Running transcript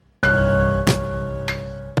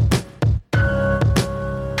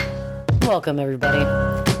Welcome, everybody.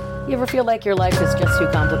 You ever feel like your life is just too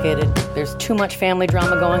complicated? There's too much family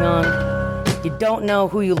drama going on. You don't know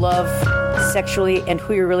who you love sexually and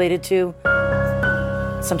who you're related to.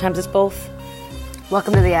 Sometimes it's both.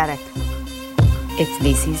 Welcome to the attic. It's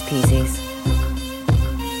VC's Peasies.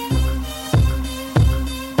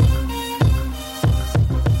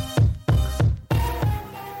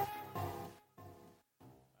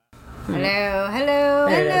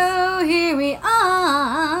 Hello, here we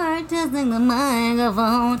are, testing the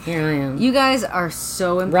microphone. Here I am. You guys are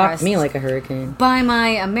so impressed. Rock me like a hurricane. By my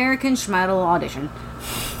American Schmeidel audition.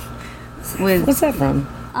 What's that from?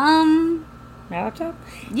 My laptop?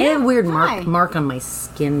 Yeah, I have a weird hi. mark on my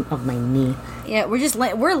skin of my knee. Yeah,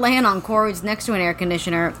 we're laying on cords next to an air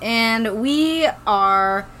conditioner, and we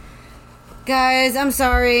are, guys, I'm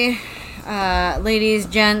sorry, ladies,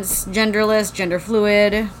 gents, genderless, gender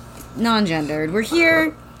fluid, non-gendered. We're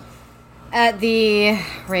here at the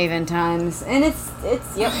Raven Times, and it's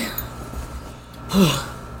yep.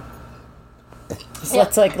 So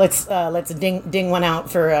let's ding one out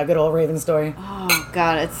for a good old Raven story. Oh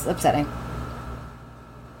God, it's upsetting.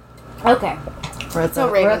 Okay, We're at So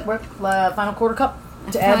the Raven. final quarter cup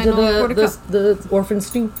to add to Final quarter cup. the orphan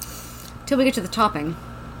stew. till we get to the topping,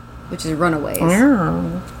 which is Runaways.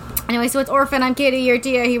 Yeah. Anyway, so it's Orphan. I'm Katie. You're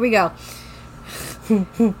Tia. Here we go.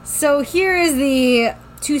 So here is the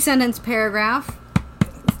 2-sentence paragraph.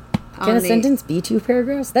 Can a sentence be 2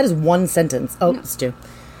 paragraphs? That is 1 sentence. Oh, it's 2.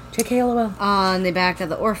 JKLOL. On the back of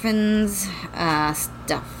the orphans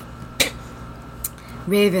stuff.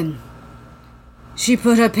 Raven. She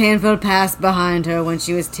put her painful past behind her when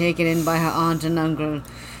she was taken in by her aunt and uncle.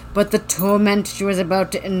 But the torment she was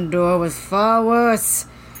about to endure was far worse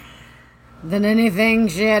than anything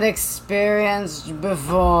she had experienced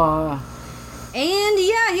before. And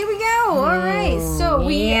yeah, here we go. All right, so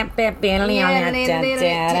we.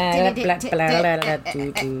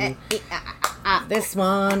 This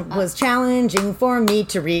one was challenging for me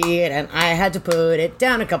to read, and I had to put it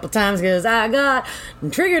down a couple times because I got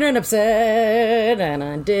triggered and upset, and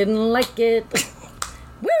I didn't like it.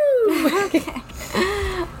 Woo!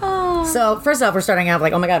 So first off, we're starting out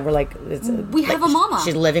like, oh my god, we're like, We have a mama.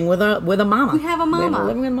 She's living with a mama. We have a mama. We're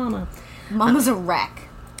living with mama. Mama's a wreck.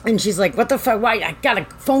 And she's like, what the fuck? Why? I got a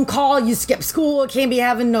phone call. You skipped school. Can't be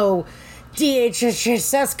having no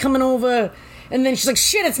DHSS coming over. And then she's like,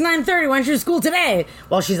 shit, it's 9:30. Why aren't you to school today?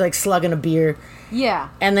 While she's like slugging a beer. Yeah.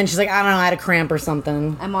 And then she's like, I don't know, I had a cramp or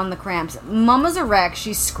something. I'm on the cramps. Mama's a wreck.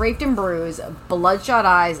 She's scraped and bruised, bloodshot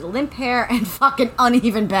eyes, limp hair, and fucking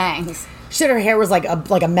uneven bangs. She said her hair was like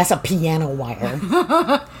a mess of piano wire.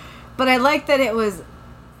 But I like that it was...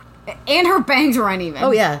 And her bangs were uneven. Oh,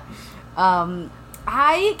 yeah.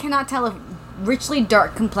 I cannot tell if richly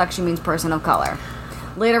dark complexion means person of color.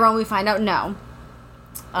 Later on, we find out no.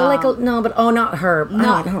 Not her.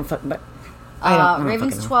 No. I don't fucking... But I don't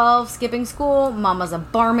Raven's fucking know. 12, skipping school. Mama's a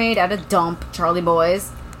barmaid at a dump. Charlie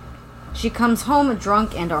Boys. She comes home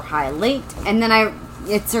drunk and or high late. And then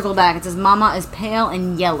it circled back. It says Mama is pale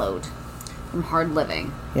and yellowed from hard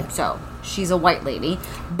living. Yeah. So she's a white lady.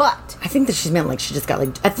 But I think that she's meant like she just got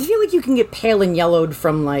like... I feel like you can get pale and yellowed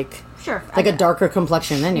from like... sure, Like a darker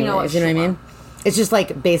complexion anyways. You know what I sure. mean? It's just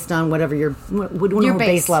like based on whatever your Your base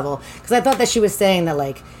base level. Because I thought that she was saying that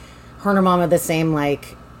like her and her mom had the same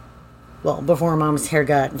like, well, before her mom's hair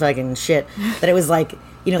got fucking shit, that it was like,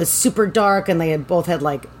 you know, super dark and they had both had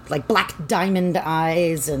like black diamond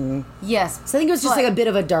eyes and yes. so I think it was just like a bit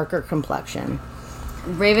of a darker complexion.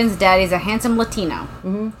 Raven's daddy's a handsome Latino.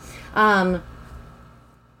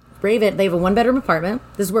 Raven, they have a 1-bedroom apartment.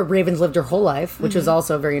 This is where Raven's lived her whole life, which was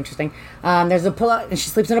also very interesting. There's a pull-out, and she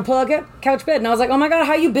sleeps in a pull-out couch bed. And I was like, oh my god,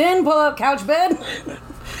 how you been, pull-out couch bed?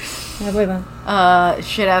 I believe that.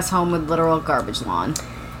 Shit-ass home with literal garbage lawn.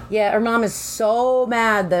 Yeah, her mom is so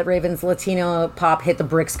mad that Raven's Latino pop hit the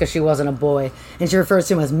bricks because she wasn't a boy. And she refers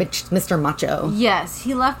to him as Mr. Macho. Yes,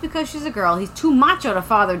 he left because she's a girl. He's too macho to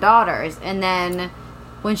father daughters. And then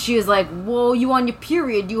when she was like, whoa, you on your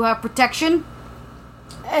period, you have protection?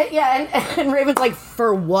 And Raven's like,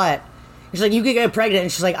 for what? She's like, you could get pregnant.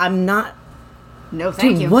 And she's like, I'm not. No,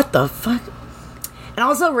 thank Dude, you. what the fuck? And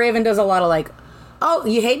also, Raven does a lot of like, oh,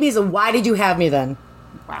 you hate me, so why did you have me then?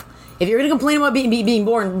 Wow. If you're going to complain about being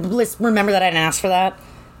born, let's remember that I didn't ask for that.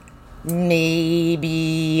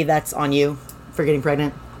 Maybe that's on you for getting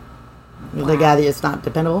pregnant. The guy that is not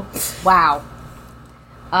dependable. Wow.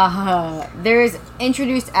 There's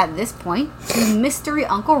introduced at this point to Mystery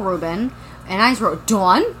Uncle Reuben, and I just wrote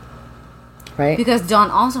Dawn, Right? because Dawn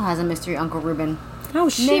also has a Mystery Uncle Reuben. Oh,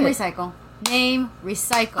 shit. Name recycle. Name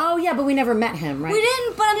recycle. Oh, yeah, but we never met him, right? We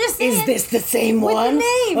didn't, but I'm just saying. Is this the same With one? the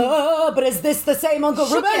name. Oh, but is this the same Uncle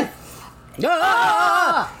Reuben?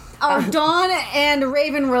 Ah! Are Dawn and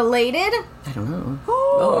Raven related? I don't know.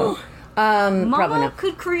 Oh. Probably Mama not.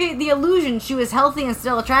 could create the illusion she was healthy and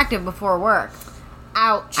still attractive before work.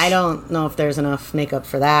 Ouch. I don't know if there's enough makeup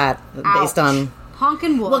for that based Ouch. on...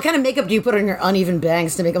 Honkin' Wolf. What kind of makeup do you put on your uneven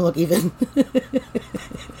bangs to make them look even?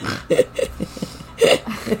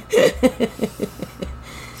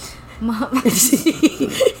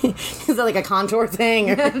 Is that like a contour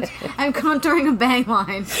thing? Or? I'm contouring a bang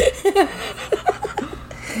line.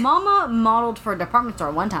 Mama modeled for a department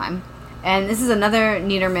store one time, and this is another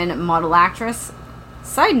Niederman model actress.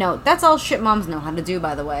 Side note, that's all shit moms know how to do,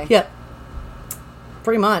 by the way. Yep.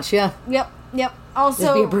 Pretty much, yeah. Yep. Just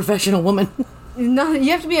Also, be a professional woman. no,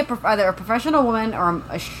 you have to be either a professional woman or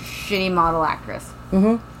a shitty model actress.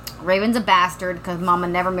 Mm-hmm. Raven's a bastard because Mama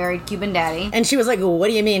never married Cuban Daddy. And she was like, what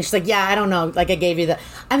do you mean? She's like, yeah, I don't know. Like, I gave you the...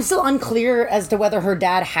 I'm still unclear as to whether her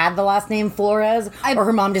dad had the last name Flores or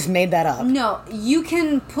her mom just made that up. No, you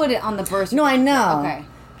can put it on the birth certificate. No, I know. Okay.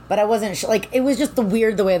 But I wasn't... Like, it was just the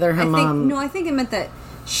weird the way that her mom... I think it meant that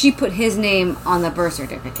she put his name on the birth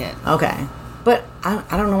certificate. Okay. But I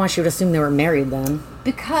don't know why she would assume they were married then.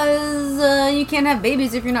 Because you can't have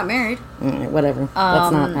babies if you're not married. Whatever.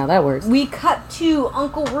 That's not how that works. We cut to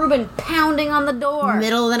Uncle Reuben pounding on the door.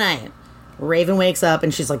 Middle of the night. Raven wakes up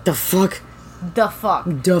and she's like, the fuck? The fuck.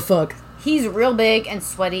 The fuck? He's real big and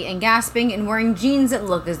sweaty and gasping and wearing jeans that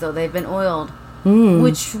look as though they've been oiled.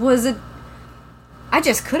 Which was a... I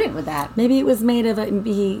just couldn't with that. Maybe it was made of a...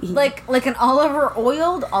 Like an Oliver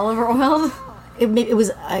oiled? It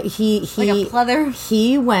was... he Like a pleather?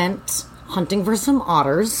 He went hunting for some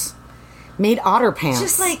otters, made otter pants.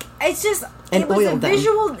 And it was a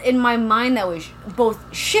visual in my mind that was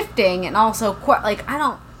both shifting and also quite, like, I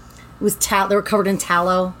don't... It was they were covered in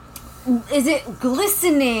tallow. Is it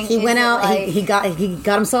glistening? He went out, he got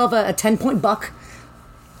himself a 10-point buck,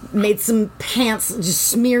 made some pants, just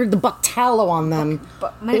smeared the buck tallow on them.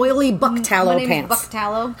 Oily buck tallow my name pants. Is Buck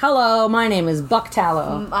Tallow. Hello, my name is Buck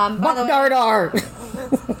Tallow. Buck Dardar.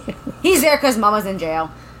 He's there because Mama's in jail.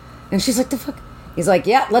 And she's like, the fuck? He's like,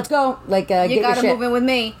 yeah, let's go. Like, you get gotta your shit. move in with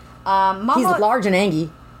me. Mama, he's large and angry.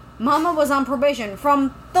 Mama was on probation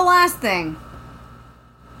from the last thing.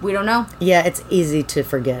 We don't know. Yeah, it's easy to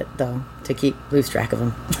forget, though, to lose track of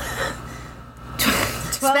him.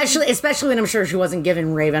 Especially when I'm sure she wasn't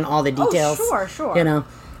giving Raven all the details. Oh, sure. You know.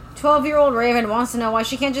 12-year-old Raven wants to know why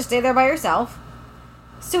she can't just stay there by herself.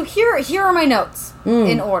 So here are my notes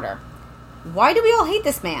in order. Why do we all hate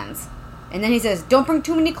this man's? And then he says, don't bring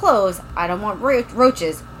too many clothes. I don't want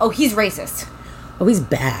roaches. Oh, he's racist. Oh, he's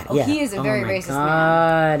bad. Oh, yeah. He is a very racist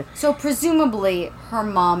God. man. So presumably her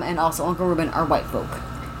mom and also Uncle Reuben are white folk.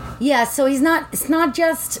 Yeah, so it's not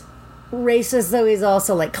just racist, though. He's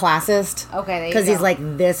also, like, classist. Okay, there you Because go. he's like,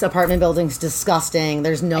 this apartment building's disgusting.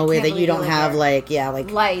 There's no way that you don't have, like,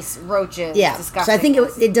 lice, roaches, yeah. disgusting. So I think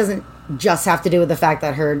it doesn't just have to do with the fact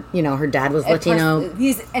that her dad was Latino.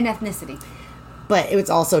 He's an ethnicity. But it was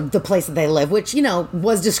also the place that they live, which,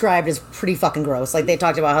 was described as pretty fucking gross. Like, they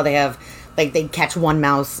talked about how they have, like, they'd catch one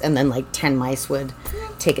mouse and then, like, 10 mice would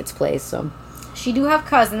take its place, so. She do have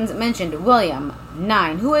cousins, mentioned William,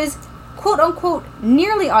 9, who is, quote-unquote,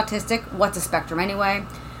 nearly autistic. What's a spectrum, anyway?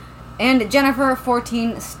 And Jennifer,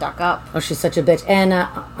 14, stuck up. Oh, she's such a bitch. And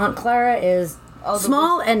Aunt Clara is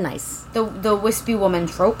small and nice. The wispy woman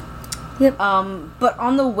trope. Yep. But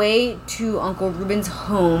on the way to Uncle Reuben's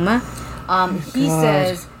home... he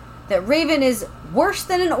says that Raven is worse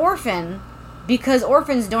than an orphan because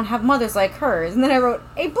orphans don't have mothers like hers. And then I wrote,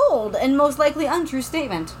 a bold and most likely untrue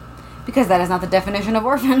statement. Because that is not the definition of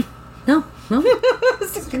orphan. No.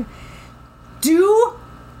 Do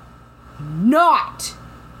not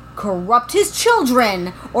corrupt his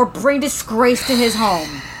children or bring disgrace to his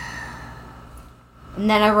home. And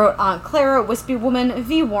then I wrote, Aunt Clara, wispy woman,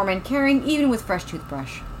 V warm and caring, even with fresh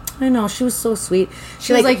toothbrush. I know, she was so sweet.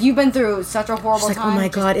 She was like, you've been through such a horrible she's time. like, oh my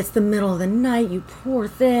God, it's the middle of the night, you poor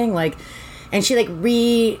thing. Like, and she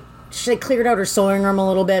cleared out her sewing room a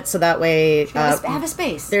little bit so that way have a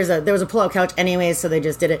space. There was a pull-out couch anyways, so they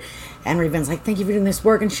just did it. And Raven's like, thank you for doing this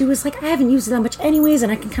work. And she was like, I haven't used it that much anyways,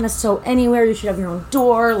 and I can kind of sew anywhere. You should have your own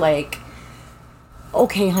door. Like,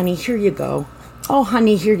 okay, honey, here you go. Oh,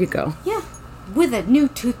 honey, here you go. Yeah. With a new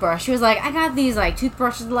toothbrush. She was like, I got these, like,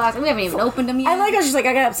 toothbrushes we haven't even opened them yet. I like how she's like,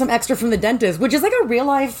 I got some extra from the dentist, which is like a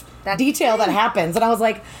real-life detail that happens. And I was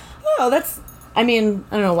like, oh, I don't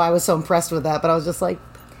know why I was so impressed with that, but I was just like,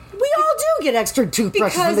 we all do get extra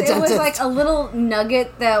toothbrushes from the dentist. Because it was like a little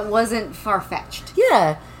nugget that wasn't far-fetched.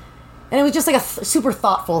 Yeah. And it was just like a super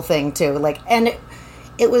thoughtful thing, too. Like, and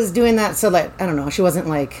it was doing that so that, I don't know, she wasn't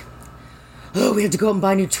like, oh, we have to go out and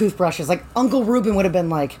buy new toothbrushes. Like, Uncle Reuben would have been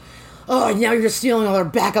like, oh, now you're stealing all our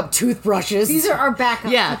backup toothbrushes. These are our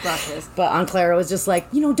backup toothbrushes. But Aunt Clara was just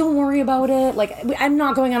like, don't worry about it. Like, I'm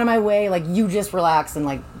not going out of my way. Like, you just relax and,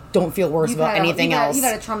 like, don't feel worse about anything else. You've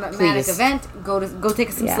had a traumatic event. Go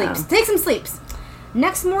take some sleeps. Take some sleeps.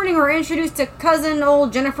 Next morning, we're introduced to cousin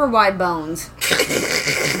old Jennifer Widebones.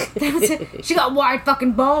 That was it. She got wide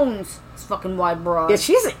fucking bones. It's fucking wide broad. Yeah,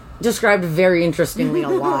 she's described very interestingly a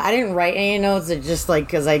lot. I didn't write any notes. It's just like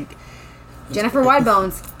because Jennifer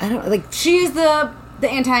Widebones. I don't like. She is the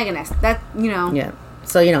antagonist. That Yeah.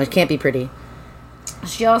 So it can't be pretty.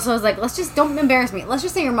 She also is like, don't embarrass me. Let's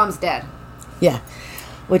just say your mom's dead. Yeah,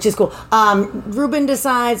 which is cool. Uncle Reuben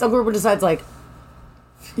decides like,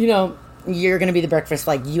 you're gonna be the breakfast.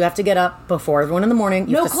 Like, you have to get up before everyone in the morning.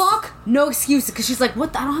 No clock, no excuses. Because she's like,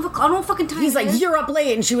 what? I don't have fucking time. He's like, you're up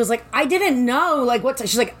late, and she was like, I didn't know. Like, what?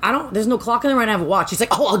 She's like, there's no clock in there. I have a watch. She's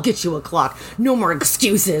like, oh, I'll get you a clock. No more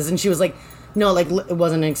excuses. And she was like, no, like it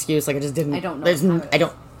wasn't an excuse. Like I just didn't. I don't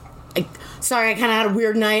know. Sorry, I kind of had a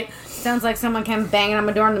weird night. Sounds like someone came banging on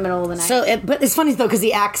my door in the middle of the night. So, but it's funny though because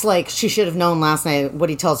he acts like she should have known last night what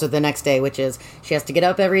he tells her the next day, which is she has to get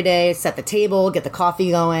up every day, set the table, get the coffee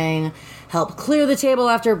going, help clear the table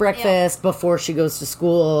after breakfast before she goes to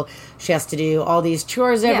school. She has to do all these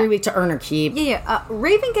chores every week to earn her keep.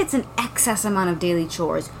 Raven gets an excess amount of daily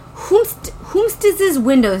chores. Whom's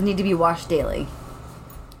windows need to be washed daily?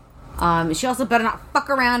 She also better not fuck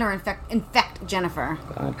around or infect Jennifer.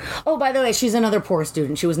 God. Oh, by the way, she's another poor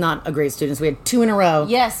student. She was not a great student. So we had 2 in a row.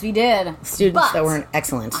 Yes, we did. Students that weren't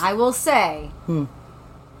excellent. I will say,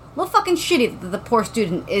 well, fucking shitty that the poor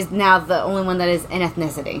student is now the only one that is an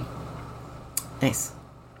ethnicity. Nice.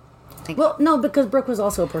 Well, no, because Brooke was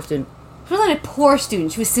also a poor student. She wasn't a poor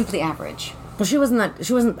student. She was simply average. Well, she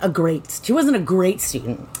wasn't a great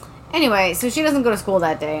student. Anyway, so she doesn't go to school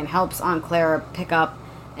that day and helps Aunt Clara pick up.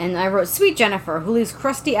 And I wrote, sweet Jennifer, who leaves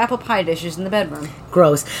crusty apple pie dishes in the bedroom.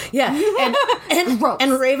 Gross. Yeah. And Gross.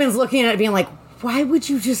 And Raven's looking at it being like, why would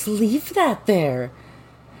you just leave that there?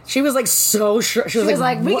 She was like so sure. She was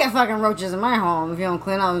like, we get fucking roaches in my home. If you don't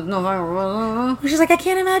clean up, there's no fucking... She's like, I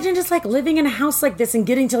can't imagine just like living in a house like this and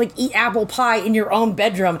getting to like eat apple pie in your own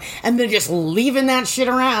bedroom and then just leaving that shit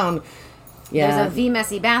around. Yeah. There's a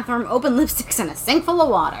V-messy bathroom, open lipsticks, and a sink full of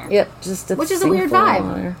water. Yep. Just which is a weird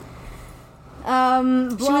vibe. She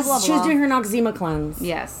was doing her Noxzema cleanse.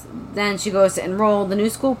 Yes. Then she goes to enroll the new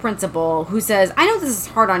school principal, who says, I know this is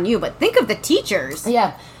hard on you, but think of the teachers.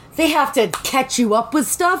 Yeah. They have to catch you up with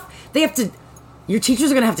stuff. Your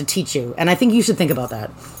teachers are going to have to teach you. And I think you should think about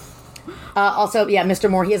that. Also, Mr.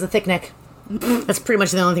 Moore, he has a thick neck. That's pretty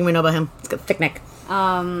much the only thing we know about him. He's got a thick neck.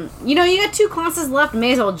 You got 2 classes left.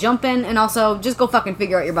 May as well jump in and also just go fucking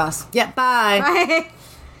figure out your bus. Yeah, bye.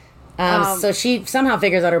 Bye. So she somehow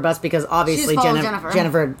figures out her bus because obviously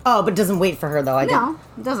Jennifer. Oh, but doesn't wait for her though. It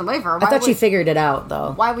doesn't wait for her. I thought she figured it out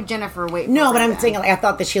though. Why would Jennifer wait? No, but I'm saying I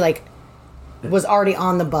thought that she was already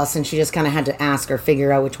on the bus and she just kind of had to ask or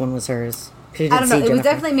figure out which one was hers. I don't know. It was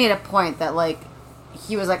definitely made a point that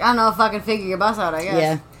he was like, I don't know if I can figure your bus out. I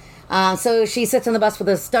guess. Yeah. So she sits on the bus with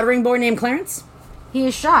a stuttering boy named Clarence. He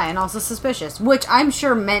is shy and also suspicious, which I'm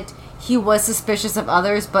sure meant he was suspicious of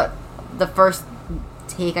others, but the first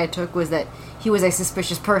take I took was that he was a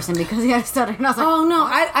suspicious person because he had a stutter. And I was like, oh no,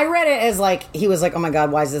 I read it as he was like, oh my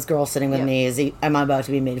god, why is this girl sitting with me? Am I about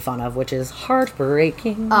to be made fun of? Which is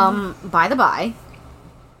heartbreaking. By the by,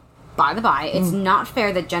 it's not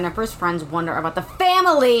fair that Jennifer's friends wonder about the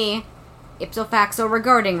family ipso facto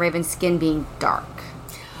regarding Raven's skin being dark.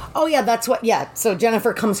 Oh yeah, that's what. Yeah, so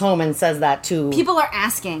Jennifer comes home and says that to people are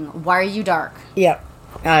asking, why are you dark? Yeah.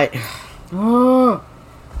 So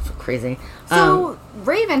crazy. So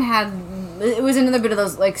Raven it was another bit of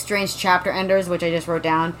those strange chapter enders, which I just wrote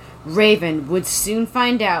down. Raven would soon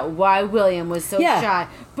find out why William was so shy,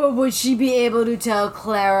 but would she be able to tell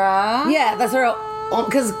Clara? Yeah, that's her.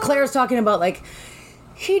 Because Claire's talking about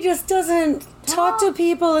he just doesn't talk to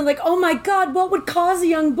people and oh my god, what would cause a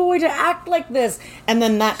young boy to act like this? And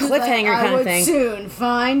then that cliffhanger kind of thing. I would soon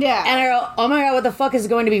find out. And I go, oh my god, what the fuck is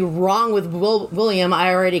going to be wrong with William?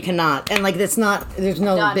 I already cannot. And it's not. There's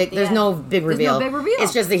no big reveal.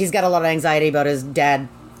 It's just that he's got a lot of anxiety about his dad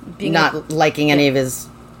not liking any of his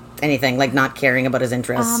anything, not caring about his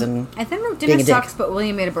interests and. I think dinner sucks, but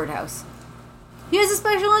William made a birdhouse. He has a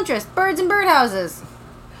special interest: birds and birdhouses.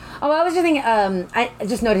 Oh, I was just thinking, I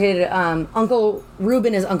just noted Uncle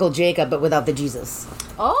Reuben is Uncle Jacob, but without the Jesus.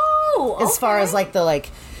 Oh, okay. As far as the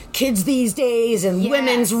kids these days and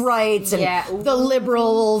women's rights and the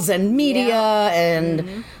liberals and media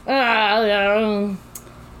and...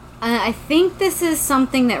 I think this is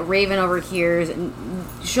something that Raven overhears. And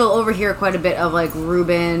she'll overhear quite a bit of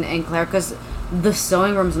Reuben and Claire, because the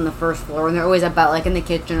sewing room's on the first floor, and they're always about, like, in the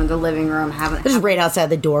kitchen or the living room having... Just right outside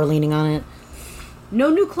the door, leaning on it. No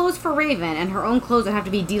new clothes for Raven, and her own clothes would have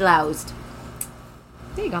to be deloused.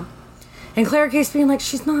 There you go. And Clara keeps being like,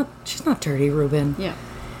 she's not dirty, Ruben. Yeah.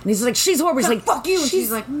 And he's like, she's horrible. He's like, fuck you.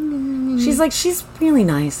 She's like... She's like, she's really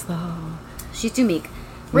nice, though. She's too meek.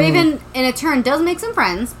 Raven, in a turn, does make some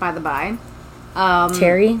friends, by the by.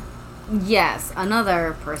 Terry? Yes,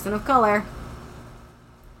 another person of color.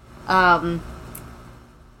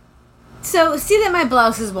 So, see that my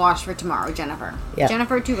blouse is washed for tomorrow, Jennifer. Yep.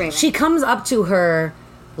 Jennifer to Raven. She comes up to her,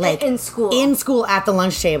 like... In school. In school at the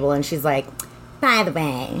lunch table, and she's like, by the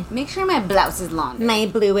way... Make sure my blouse is laundered. My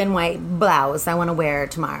blue and white blouse I want to wear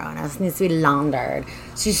tomorrow, and it needs to be laundered.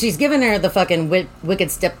 She's giving her the fucking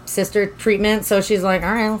wicked stepsister treatment, so she's like,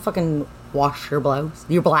 all right, I'll fucking wash your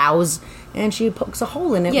blouse. And she pokes a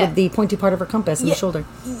hole in it with the pointy part of her compass in the shoulder.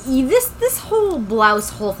 This whole blouse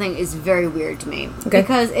whole thing is very weird to me. Okay.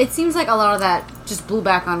 Because it seems like a lot of that just blew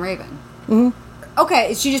back on Raven. Mm-hmm.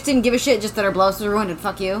 Okay, she just didn't give a shit, just that her blouse was ruined and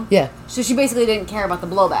fuck you? Yeah. So she basically didn't care about the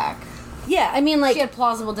blowback. Yeah, I mean, like... She had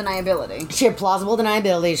plausible deniability. She had plausible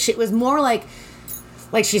deniability. It was more like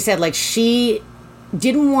she said, like, she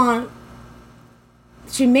didn't want...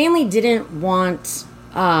 She mainly didn't want...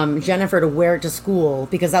 Jennifer to wear it to school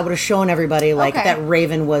because that would have shown everybody like that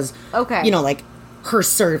Raven was like her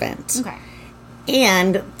servant. Okay.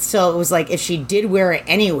 And so it was like if she did wear it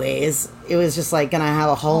anyways, it was just like gonna have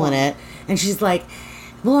a hole in it. And she's like,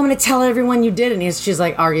 well, I'm gonna tell everyone you did. And she's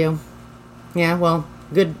like, are you? Yeah, well,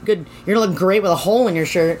 good. You're gonna look great with a hole in your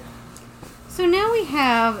shirt. So now we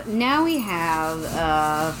have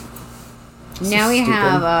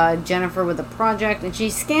Jennifer with a project, and she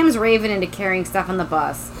scams Raven into carrying stuff on the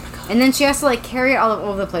bus. And then she has to, like, carry it all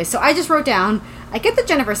over the place. So I just wrote down, I get that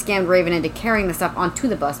Jennifer scammed Raven into carrying the stuff onto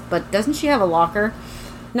the bus, but doesn't she have a locker?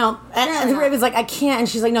 No. And Raven's like, I can't. And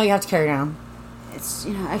she's like, no, you have to carry it down. It's,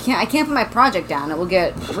 I can't put my project down. It will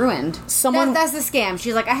get ruined. That's the scam.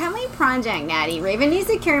 She's like, I have my project, Natty. Raven needs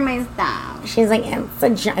to carry my stuff. She's like,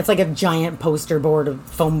 it's like a giant poster board, a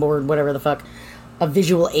foam board, whatever the fuck. A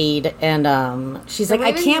visual aid, and she's like,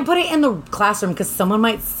 Raven, I can't put it in the classroom because someone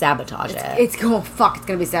might sabotage it. It's gonna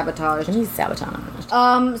be sabotaged. It's gonna be sabotaged.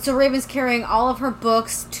 So Raven's carrying all of her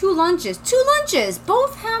books, two lunches,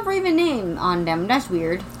 both have Raven name on them. That's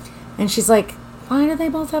weird. And she's like, why do they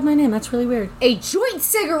both have my name? That's really weird. A joint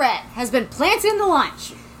cigarette has been planted in the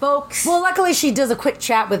lunch, folks. Well, luckily she does a quick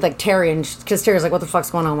chat with like Terry, and because Terry's like, what the fuck's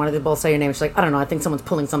going on? Why did they both say your name? She's like, I don't know, I think someone's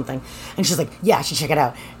pulling something. And she's like, yeah, I should check it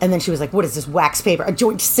out. And then she was like, what is this, wax paper? A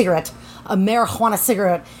joint cigarette, a marijuana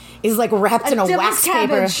cigarette is like wrapped in a wax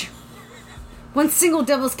cabbage. paper. One single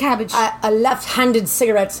devil's cabbage. A left-handed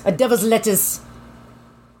cigarette, a devil's lettuce.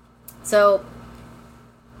 So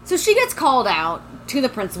she gets called out to the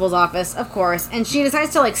principal's office, of course, and she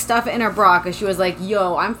decides to like stuff it in her bra because she was like,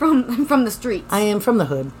 "Yo, I'm from the streets. I am from the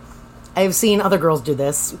hood. I have seen other girls do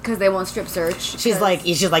this because they won't strip search." She's like,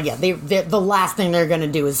 yeah, the last thing they're gonna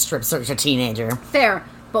do is strip search a teenager. Fair,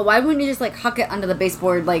 but why wouldn't you just like huck it under the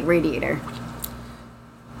baseboard like radiator?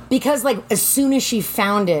 Because like as soon as she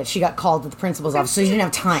found it, she got called to the principal's office, so she didn't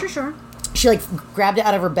have time. Sure. She like grabbed it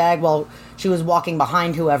out of her bag while she was walking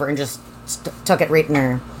behind whoever and just tuck it right in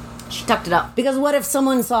her. She tucked it up. Because what if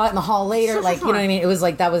someone saw it in the hall later? Sure. You know what I mean? It was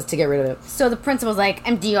like, that was to get rid of it. So the principal's like,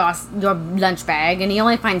 empty your lunch bag, and he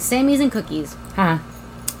only finds Sammy's and cookies. Huh.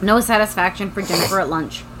 No satisfaction for Jennifer at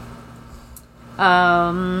lunch.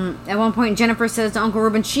 At one point, Jennifer says to Uncle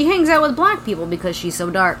Ruben she hangs out with black people because she's so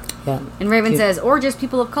dark. Yeah. And Raven says, or just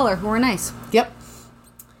people of color who are nice. Yep.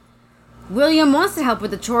 William wants to help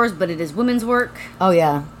with the chores, but it is women's work. Oh,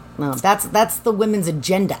 yeah. No, that's the women's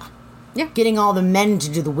agenda. Yeah. Getting all the men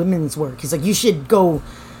to do the women's work. He's like, you should go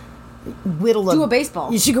whittle a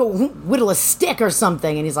baseball. You should go whittle a stick or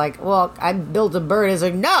something. And he's like, well, I built a bird. He's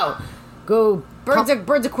like, no, go. Birds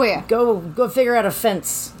are queer. Go figure out a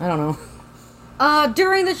fence. I don't know.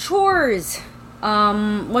 During the chores,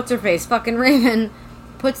 what's her face? Fucking Raven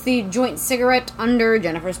puts the joint cigarette under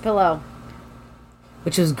Jennifer's pillow.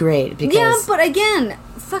 Which was great because... Yeah, but again,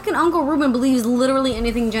 fucking Uncle Ruben believes literally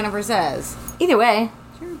anything Jennifer says. Either way.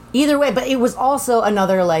 Either way, but it was also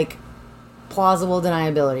another, like, plausible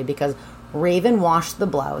deniability because Raven washed the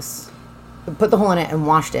blouse, put the hole in it and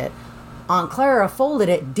washed it. Aunt Clara folded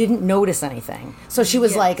it, didn't notice anything. So she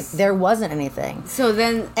was like, there wasn't anything. So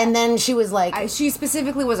then... And then she was like... she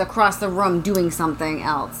specifically was across the room doing something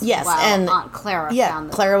else. Yes, and... Aunt Clara found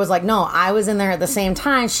it. Clara was like, no, I was in there at the same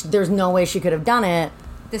time. There's no way she could have done it.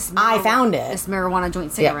 I found it. This marijuana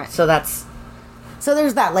joint cigarette. Yeah, so that's... So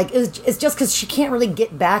there's that. Like, it's just because she can't really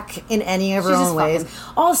get back in any of her own ways.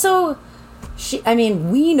 Also,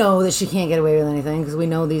 we know that she can't get away with anything because we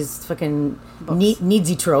know these fucking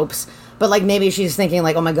needsy tropes. But, like, maybe she's thinking,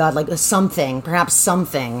 like, oh my god, like, perhaps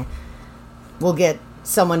something will get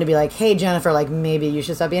someone to be like, hey, Jennifer, like, maybe you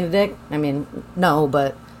should stop being a dick. I mean, no,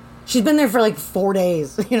 but she's been there for, like, 4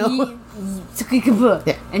 days, you know?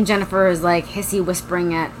 Yeah. And Jennifer is, like, hissy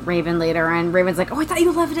whispering at Raven later, and Raven's like, oh, I thought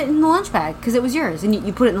you left it in the lunch bag because it was yours, and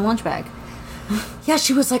you put it in the lunch bag. Yeah,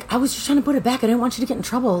 she was like, I was just trying to put it back. I didn't want you to get in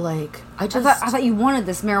trouble. Like, I thought you wanted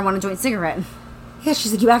this marijuana joint cigarette. Yeah,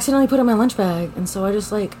 she's like, you accidentally put it in my lunch bag. And so I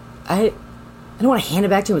just, like, I don't want to hand it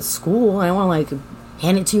back to you at school. I don't want to, like,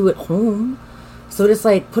 hand it to you at home. So just,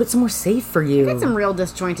 like, put it somewhere safe for you. I got some real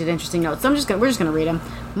disjointed, interesting notes. So we're just gonna read them.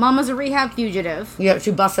 Mama's a rehab fugitive. Yeah,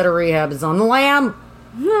 she busted a rehab. Is on the lam.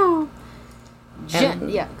 No.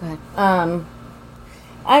 Yeah, go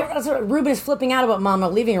ahead. Ruben is flipping out about Mama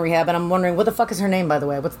leaving rehab, and I'm wondering, what the fuck is her name, by the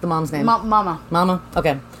way? What's the mom's name? Mama. Mama?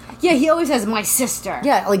 Okay. Yeah, he always has my sister.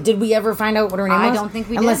 Yeah, like, did we ever find out what her name was? I don't think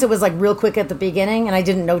we did. Unless it was, like, real quick at the beginning, and I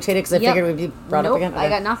didn't notate it because I figured it would be brought up again. Okay. I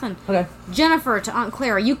got nothing. Okay. Jennifer to Aunt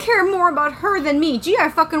Clara, you care more about her than me. Gee, I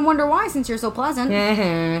fucking wonder why since you're so pleasant.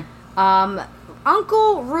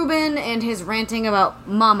 Uncle Ruben and his ranting about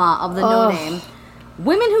Mama of the No Name.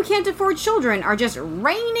 Women who can't afford children are just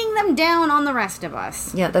raining them down on the rest of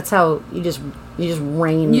us. Yeah, that's how you just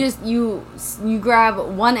rain. You grab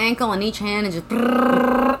one ankle in each hand and just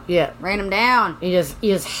rain them down. You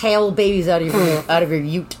just hail babies out of your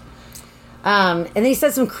ute. And then he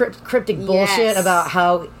said some cryptic bullshit about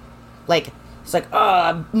how, like, it's like,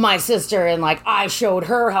 my sister, and like I showed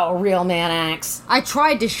her how a real man acts. I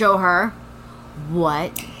tried to show her.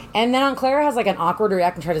 What? And then Aunt Clara has, like, an awkward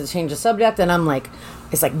reaction and tries to change the subject, and I'm like,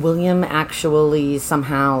 it's like William actually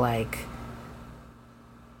somehow, like...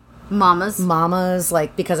 Mama's,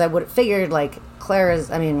 like, because I would have figured, like,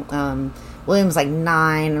 William's, like,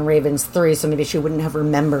 9 and Raven's 3, so maybe she wouldn't have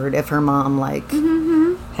remembered if her mom, like,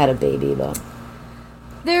 had a baby, but...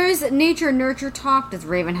 There's nature-nurture talk. Does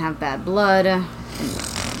Raven have bad blood?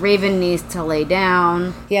 Raven needs to lay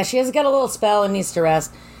down. Yeah, she has got a little spell and needs to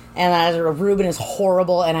rest. And Ruben is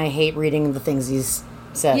horrible, and I hate reading the things he's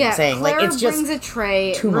saying. Clara like, it's just brings a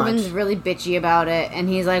tray. Too Ruben's much. really bitchy about it, and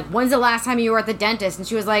he's like, when's the last time you were at the dentist? And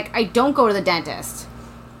she was like, I don't go to the dentist.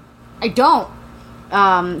 I don't.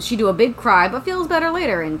 She do a big cry, but feels better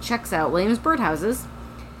later, and checks out William's birdhouses.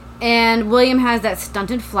 And William has that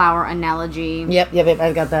stunted flower analogy. Yep,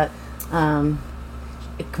 I've got that.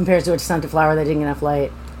 It compares to a stunted flower that didn't get enough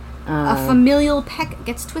light. A familial peck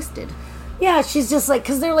gets twisted. Yeah, she's just like,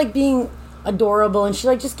 because they're like being adorable, and she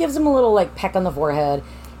like just gives him a little like peck on the forehead,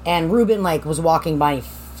 and Ruben like was walking by and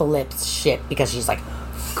flips shit because she's like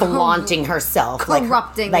flaunting herself,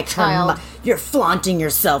 corrupting like the child. You're flaunting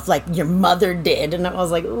yourself like your mother did, and I was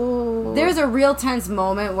like, ooh. There's a real tense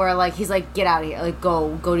moment where like he's like, get out of here, like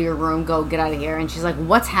go to your room, get out of here, and she's like,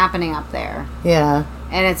 what's happening up there? Yeah,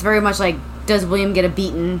 and it's very much like, does William get a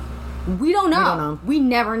beating? We don't know. We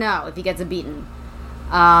never know if he gets a beating.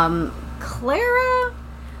 Aunt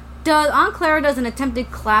Clara does an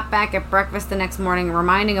attempted clapback at breakfast the next morning,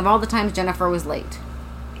 reminding of all the times Jennifer was late.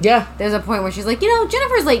 Yeah. There's a point where she's like,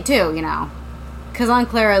 Jennifer's late too, Because Aunt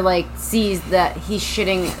Clara, like, sees that he's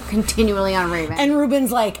shitting continually on Raven. And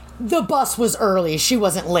Ruben's like, the bus was early. She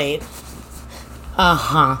wasn't late.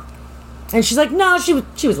 Uh-huh. And she's like, no,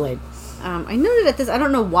 she was late. I noted at this, I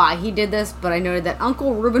don't know why he did this, but I noted that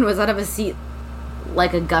Uncle Ruben was out of his seat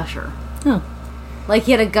like a gusher. Oh. Like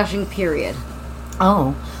he had a gushing period.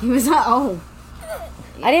 Oh. He was I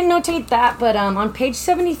didn't notate that, but on page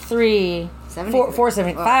 73,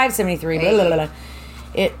 573, blah, blah, blah,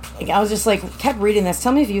 I was just like, kept reading this.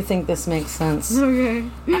 Tell me if you think this makes sense. Okay.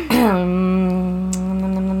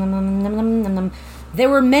 There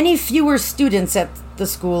were many fewer students at the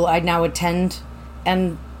school I now attend,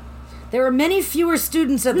 and and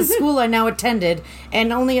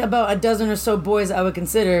only about a dozen or so boys I would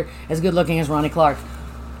consider as good looking as Ronnie Clark.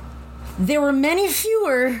 There were many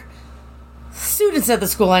fewer students at the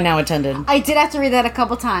school I now attended. I did have to read that a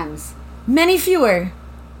couple times. Many fewer.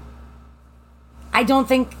 I don't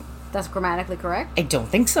think that's grammatically correct. I don't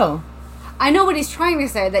think so. I know what he's trying to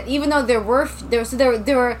say, that even though there were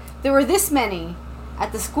this many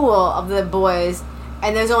at the school of the boys,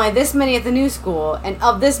 and there's only this many at the new school, and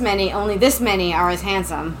of this many, only this many are as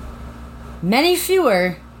handsome. Many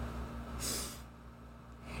fewer.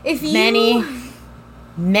 If you...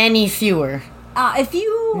 Many fewer. If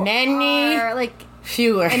you many are, like,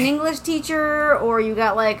 fewer. An English teacher, or you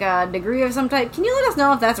got, like, a degree of some type, can you let us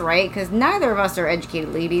know if that's right? Because neither of us are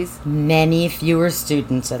educated ladies. Many fewer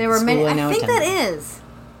students at the school I now attend. I think that is.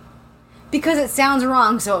 Because it sounds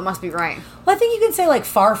wrong, so it must be right. Well, I think you can say, like,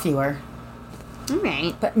 far fewer.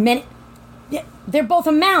 Alright. But yeah, they're both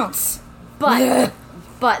amounts. But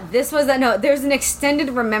this was there's an extended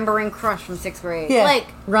remembering crush from 6th grade. Yeah, Like,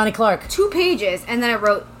 Ronnie Clark. 2 pages, and then I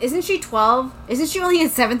wrote, isn't she 12? Isn't she only in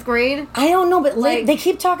 7th grade? I don't know, but Like- they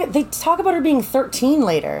keep talking. They talk about her being 13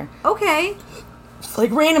 later, Okay.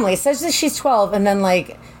 like randomly. It says that she's 12, and then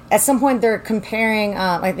like at some point they're comparing.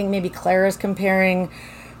 I think maybe Clara's comparing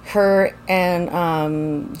her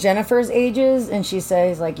and Jennifer's ages, and she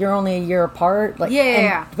says like you're only a year apart. Like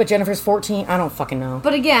Yeah. but Jennifer's 14. I don't fucking know.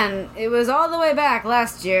 But again, it was all the way back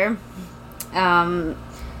last year. And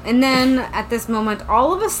then, at this moment,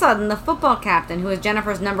 all of a sudden, the football captain, who is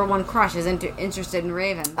Jennifer's #1 crush, is interested in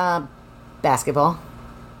Raven. Basketball.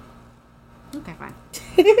 Okay, fine.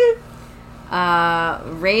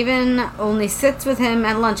 Raven only sits with him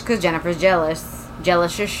at lunch because Jennifer's jealous.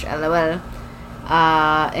 Jealous-ish, lol.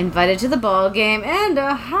 Invited to the ball game and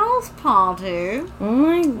a house party. Oh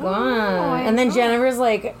my god! And then Jennifer's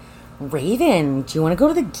like, Raven, do you want to go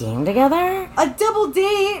to the game together? A double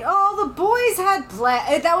date. Oh, the boys had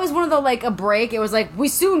plans. That was one of the a break. It was like we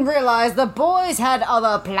soon realized the boys had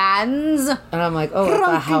other plans. And I'm like, oh, it's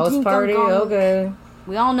a house party? Okay.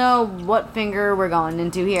 We all know what finger we're going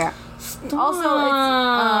into here. Also, it's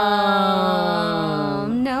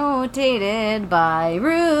notated by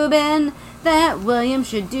Ruben that William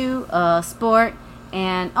should do a sport.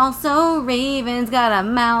 And also, Raven's got a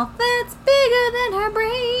mouth that's bigger than her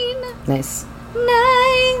brain. Nice.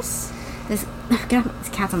 Nice. This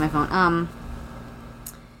cat's on my phone.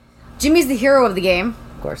 Jimmy's the hero of the game.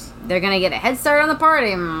 Of course. They're gonna get a head start on the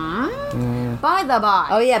party. By the by.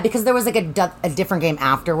 Oh yeah, because there was like a different game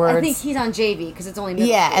afterwards. I think he's on JV because it's only middle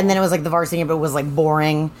yeah, school. and then it was like the varsity, but it was like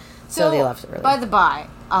boring, so they left early. By the by,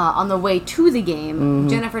 on the way to the game,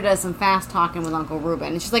 Jennifer does some fast talking with Uncle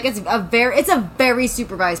Ruben, and she's like, "It's a very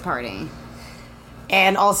supervised party."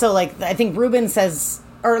 And also, like, I think Ruben says,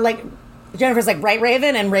 or like, Jennifer's like, right,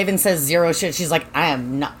 Raven? And Raven says zero shit. She's like, I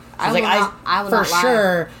am not. She's I will for not lie.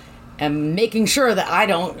 sure am making sure that I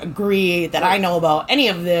don't agree that I know about any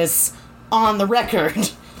of this on the record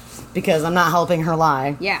because I'm not helping her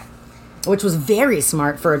lie. Yeah. Which was very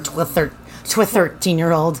smart for a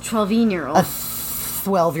 13-year-old. 12-year-old. A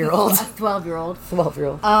 12-year-old. A 12-year-old.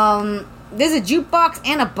 12-year-old. There's a jukebox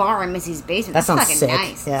and a bar in Missy's basement. That sounds fucking sick.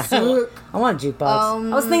 nice. Yeah. I want a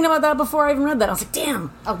jukebox. I was thinking about that before I even read that. I was like,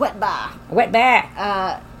 damn. A wet bar. A wet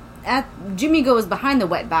bar. Jimmy goes behind the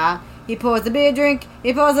wet bar. He pours a beer drink.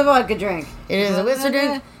 He pours a vodka drink. It is a whiskey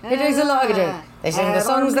drink. It drinks a lager drink. They sing the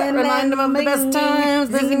songs that remind them of the best times.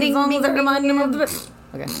 They sing the songs that remind them of the best.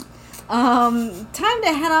 Okay. Time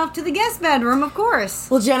to head off to the guest bedroom, of course.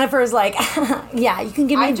 Well, Jennifer's like, yeah, you can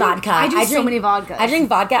give me vodka. I drink so many vodkas. I drink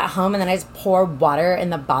vodka at home, and then I just pour water in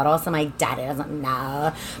the bottle, so my daddy doesn't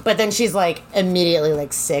know. But then she's like immediately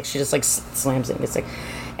like sick. She just like slams it and gets sick.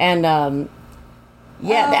 And the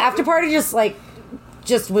after party just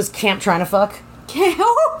was camp trying to fuck.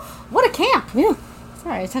 What a camp! Yeah.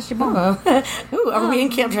 Sorry, I touched your bum. Ooh, are we in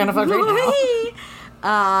camp trying to fuck right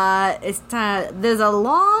now? It's time. There's a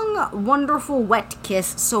long, wonderful wet kiss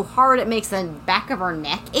so hard it makes the back of her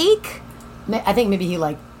neck ache. I think maybe he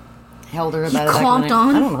like held her. He clomped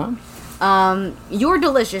on. I don't know. You're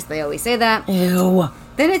delicious. They always say that. Ew.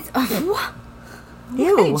 Then it's Ew.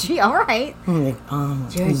 Okay, gee, all right.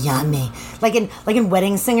 Yummy. Like in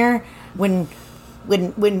Wedding Singer when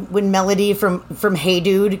Melody from Hey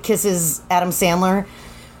Dude kisses Adam Sandler,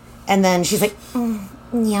 and then she's like,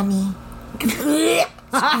 yummy. It's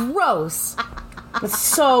gross. It's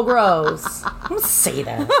so gross. Don't say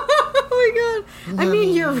that. Oh my god. I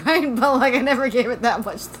mean, you're right, but I never gave it that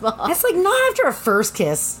much thought. That's not after a first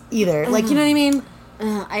kiss either. You know what I mean?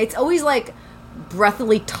 It's always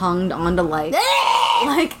breathily tongued onto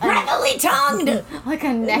breathily tongued, like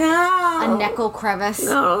a neck, a neckle crevice.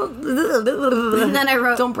 No. And then I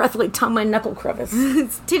wrote, don't breathily tongue my knuckle crevice.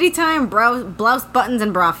 It's titty time, blouse buttons,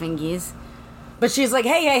 and bra fingies. But she's like,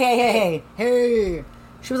 hey.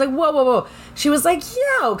 She was like, whoa. She was like,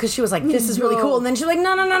 yo, because she was like, this is really cool. And then she's like,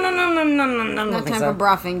 no. No time for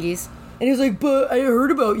bra fingies. And he was like, but I heard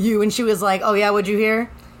about you. And she was like, oh yeah, what'd you hear?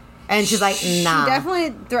 And she's like, nah. She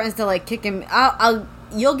definitely threatens to kick him.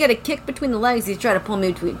 You'll get a kick between the legs. He's trying to pull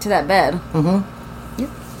me to that bed. Mm-hmm. Yep.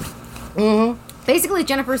 Mm-hmm. Basically,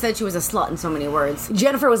 Jennifer said she was a slut in so many words.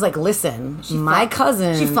 Jennifer was like, listen, my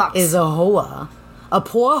cousin is a hoa. A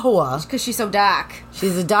poor hoa. Because she's so dark.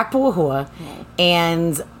 She's a dark poor hoa. Okay.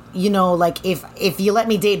 And, if you let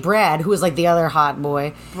me date Brad, who is the other hot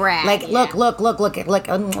boy. Brad, look,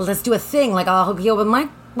 let's do a thing. I'll hook you up with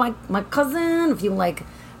my cousin. If you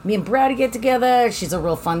me and Brad get together, she's a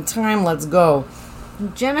real fun time. Let's go.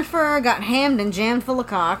 Jennifer got hammed and jammed full of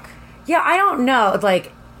cock. Yeah, I don't know. It's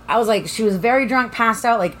like, I was like, she was very drunk, passed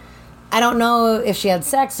out. Like, I don't know if she had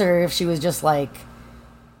sex or if she was just like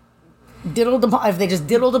diddled upon. If they just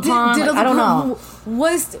diddled upon. Diddled I don't upon. know.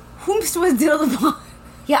 Whomst was diddled upon?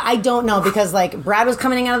 Yeah, I don't know because like Brad was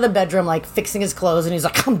coming out of the bedroom like fixing his clothes and he's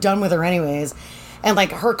like, I'm done with her anyways. And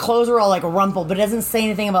like her clothes were all like rumpled, but it doesn't say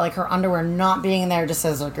anything about like her underwear not being in there. It just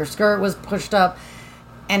says like her skirt was pushed up.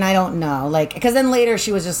 And I don't know, like, because then later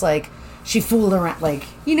she was just like, she fooled around, like.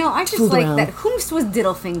 You know, I just fooled like around. that Whomst was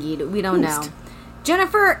diddle fingied. We don't know. Whomst.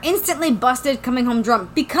 Jennifer instantly busted coming home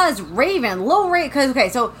drunk because Raven, low rate, because, okay,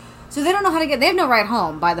 so they don't know how to get, they have no ride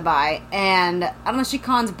home, by the by, and I don't know, she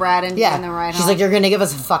cons Brad into getting the ride home. She's like, you're going to give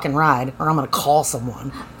us a fucking ride or I'm going to call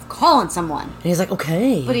someone. Calling someone. And he's like,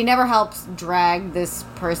 okay. But he never helps drag this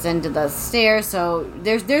person to the stairs, so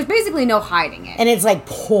there's basically no hiding it. And it's like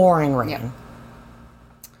pouring rain. Yep.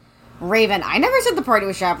 Raven, I never said the party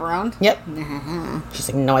was chaperoned. Yep. She's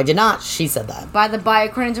like, no, I did not. She said that. By the by,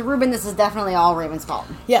 according to Ruben, this is definitely all Raven's fault.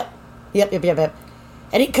 Yep.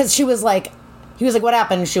 And because she was like, he was like, what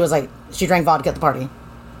happened? She was like, she drank vodka at the party.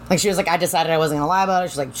 Like, she was like, I decided I wasn't going to lie about it.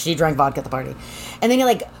 She's like, she drank vodka at the party. And then he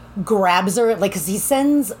like grabs her, like, because he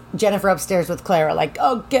sends Jennifer upstairs with Clara, like,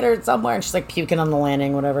 oh, get her somewhere. And she's like puking on the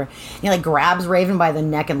landing, whatever. And he like grabs Raven by the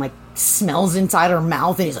neck and like smells inside her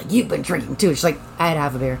mouth. And he's like, you've been drinking too. She's like, I had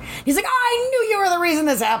half a beer. He's like, I knew you were the reason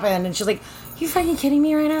this happened. And she's like, you fucking kidding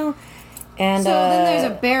me right now? And so then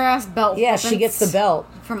there's a bare ass belt. Yeah, she gets the belt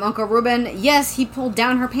from Uncle Ruben. Yes, he pulled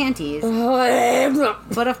down her panties.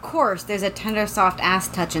 But of course, there's a tender, soft ass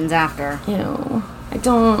touchins after. Ew. I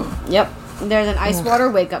don't. Yep. There's an ice water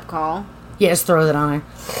wake up call. Yeah, just throws it on her.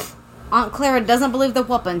 Aunt Clara doesn't believe the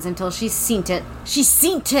whoopings until she's seen it. She's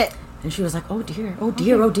seen it. And she was like, oh dear, oh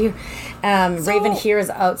dear, oh dear. Raven hears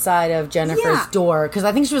outside of Jennifer's door, because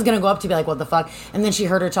I think she was going to go up to be like, what the fuck? And then she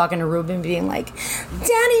heard her talking to Ruben being like,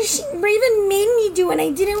 Daddy, Raven made me do it. I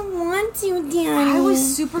didn't want to, Daddy. I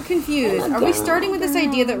was super confused. Oh, Are we starting with this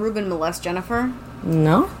idea that Ruben molests Jennifer?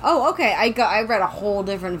 No. Oh, okay. I read a whole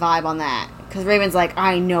different vibe on that. Because Raven's like,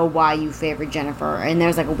 I know why you favored Jennifer. And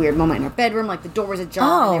there's like a weird moment in her bedroom, like the door was ajar.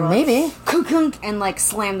 Oh, and they were maybe. Like, kunk, and like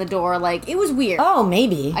slammed the door. Like, it was weird. Oh,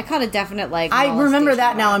 maybe. I caught a definite like. I remember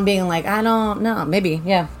that molestation now vibe. and being like, I don't know. Maybe,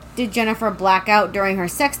 yeah. Did Jennifer black out during her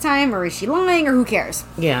sex time, or is she lying, or who cares?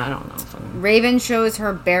 Yeah, I don't know. Raven shows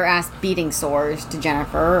her bare ass beating sores to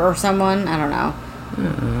Jennifer or someone. I don't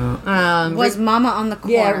know. Was Mama on the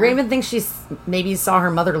corner? Yeah, Raven thinks she maybe saw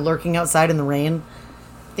her mother lurking outside in the rain.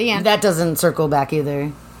 The end. That doesn't circle back either.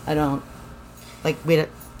 I don't. Like, I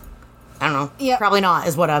don't know. Yep. Probably not,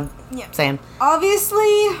 is what I'm saying.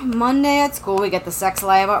 Obviously, Monday at school, we get the sex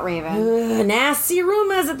lie about Raven. Nasty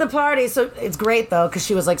rumors at the party. So it's great, though, because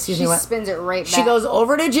she was like, excuse She me, what? spins it right back. She goes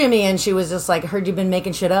over to Jimmy, and she was just like, heard you've been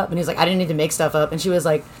making shit up. And he's like, I didn't need to make stuff up. And she was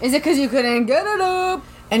like... Is it because you couldn't get it up?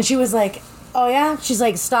 And she was like... Oh, yeah? She's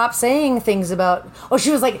like, stop saying things about... Oh,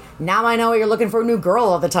 she was like, now I know you're looking for a new girl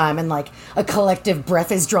all the time. And, like, a collective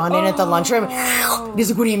breath is drawn in at the lunchroom. He's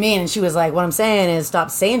like, what do you mean? And she was like, what I'm saying is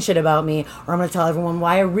stop saying shit about me, or I'm going to tell everyone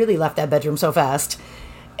why I really left that bedroom so fast.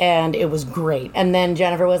 And it was great. And then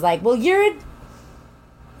Jennifer was like, well,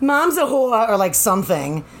 mom's a whore, or, like,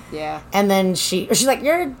 something. Yeah. And then she's like,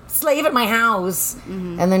 you're a slave at my house.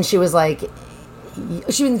 Mm-hmm. And then she was like...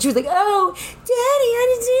 She was like, oh, Daddy, I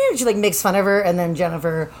didn't do. She like makes fun of her, and then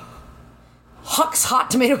Jennifer hucks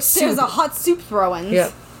hot tomato soup. There's a hot soup throw-ins.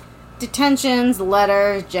 Yeah. Detentions,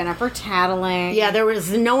 letters, Jennifer tattling. Yeah, there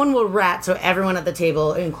was no one will rat, so everyone at the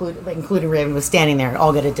table, including Raven, was standing there.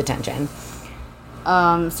 All get a detention.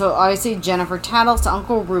 So obviously Jennifer tattles to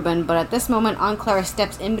Uncle Ruben, but at this moment, Aunt Clara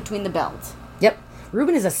steps in between the belts. Yep.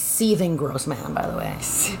 Ruben is a seething gross man, by the way.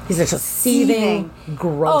 He's just a seething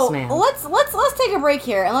gross man. Let's take a break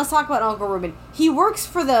here and let's talk about Uncle Ruben. He works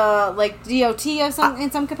for the DOT in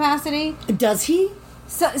some capacity. Does he?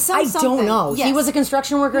 I don't know. Yes. He was a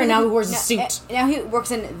construction worker and now he wears a suit. Now he works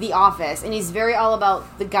in the office and he's very all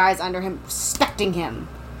about the guys under him respecting him,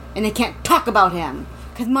 and they can't talk about him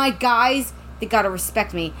because my guys, they gotta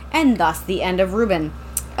respect me, and thus the end of Ruben.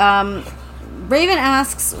 Raven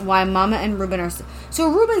asks why Mama and Ruben are... So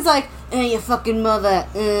Ruben's like, your fucking mother,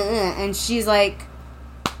 and she's like,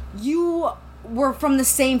 you were from the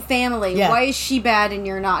same family. Yeah. Why is she bad and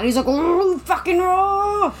you're not? And he's like, oh, fucking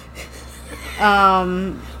raw.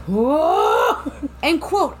 And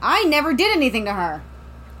quote, I never did anything to her.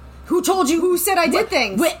 Who told you? Who said I did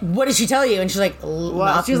things? What did she tell you? And she's like,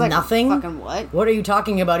 she's like, nothing. Fucking what? What are you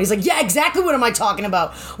talking about? He's like, yeah, exactly what am I talking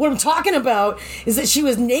about? What I'm talking about is that she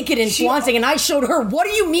was naked and flaunting, and I showed her. What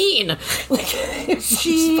do you mean?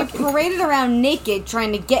 She paraded around naked,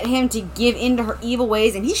 trying to get him to give in to her evil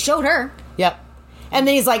ways, and he showed her. Yep. And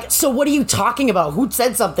then he's like, so what are you talking about? Who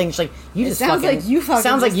said something? She's like, you just sounds fucking... like you fucking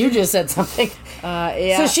Sounds like just you did. just said something.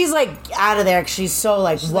 Yeah. So she's like out of there. 'Cause she's so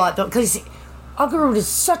like, what? Because Agarud is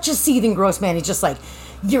such a seething, gross man. He's just like,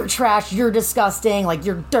 you're trash, you're disgusting, like,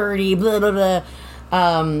 you're dirty, blah, blah,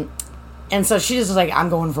 blah. And so she just was like, I'm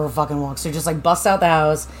going for a fucking walk. So just like busts out the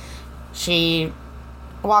house. She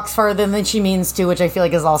walks farther than she means to, which I feel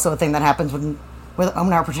like is also a thing that happens when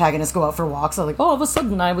our protagonists go out for walks. So like, all of a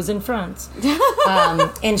sudden I was in France.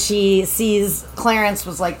 And she sees Clarence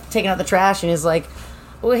was like taking out the trash and he's like,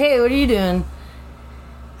 well, hey, what are you doing?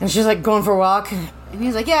 And she's like, going for a walk. And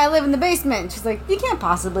he's like, yeah, I live in the basement. She's like, you can't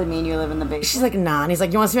possibly mean you live in the basement. She's like, nah. And he's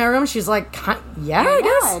like, you want to see my room? She's like, yeah, I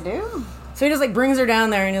guess. I do. So he just like brings her down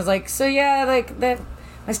there and he's like, so yeah, like that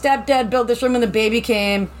my stepdad built this room and the baby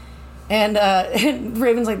came and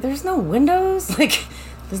Raven's like, there's no windows, like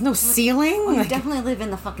there's no ceiling. Oh, you Like, definitely live in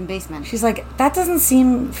the fucking basement. she's like, that doesn't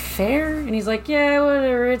seem fair. And he's like, yeah,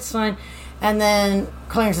 whatever, it's fine. And then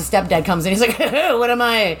Clarence's stepdad comes in. He's like, what am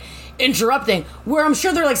I interrupting? Where I'm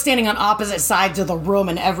sure they're like standing on opposite sides of the room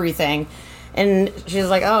and everything. And she's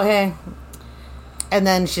like, oh, hey. And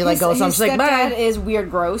then she like goes home. She's like, bye. Stepdad is weird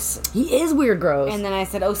gross. He is weird gross. And then I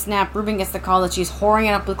said, oh snap, Ruben gets the call that she's whoring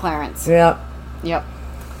it up with Clarence. Yep. Yep.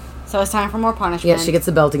 So it's time for more punishment. Yeah, she gets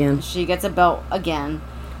the belt again. She gets a belt again.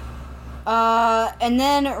 And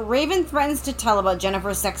then Raven threatens to tell about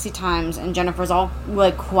Jennifer's sexy times, and Jennifer's all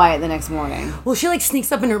like quiet the next morning. Well, she like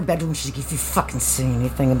sneaks up in her bedroom. She's like, if you fucking say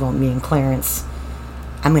anything about me and Clarence,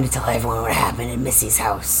 I'm gonna tell everyone what happened at Missy's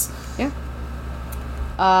house. Yeah.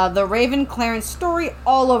 The Raven Clarence story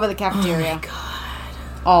all over the cafeteria. Oh my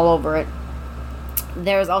god. All over it.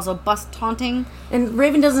 There's also bus taunting. And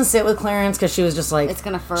Raven doesn't sit with Clarence because she was just like, It's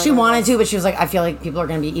gonna further she wanted this. to, but she was like, I feel like people are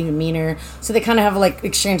gonna be even meaner. So they kind of have like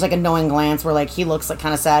exchange like a knowing glance where like he looks like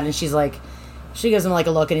kind of sad, and she's like, she gives him like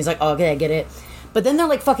a look, and he's like, oh, okay, I get it. But then they're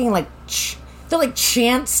like fucking like, they're like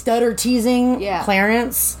chant stutter teasing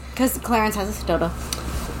Clarence. Because Clarence has a stutter.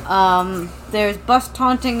 There's bus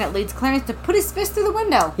taunting that leads Clarence to put his fist through the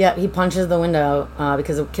window. Yeah, he punches the window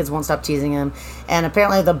because the kids won't stop teasing him. And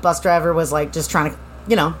apparently the bus driver was like just trying to,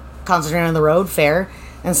 you know, concentrate on the road, fair.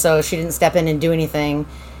 And so she didn't step in and do anything.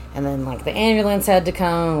 And then like the ambulance had to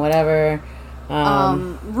come, whatever.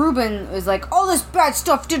 Ruben was like, all this bad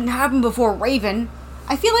stuff didn't happen before Raven.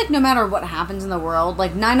 I feel like no matter what happens in the world,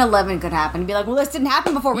 like 9/11 could happen. Be like, well, this didn't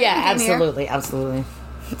happen before Raven Yeah, came here. absolutely.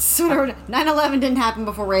 Sooner 9/11 didn't happen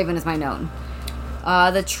before Raven is my known.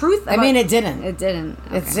 The truth about... I mean, it didn't. It didn't.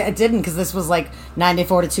 Okay. It didn't because this was like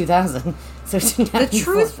 94 to 2000. So it didn't The happen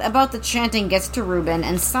truth before. about the chanting gets to Ruben,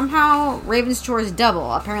 and somehow Raven's chores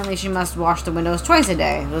double. Apparently, she must wash the windows twice a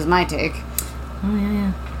day, was my take. Oh,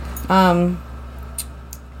 yeah.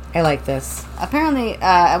 I like this. Apparently,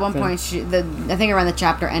 at one point, I think around the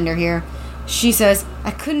chapter ender here, she says,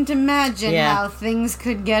 I couldn't imagine how things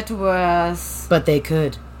could get worse. But they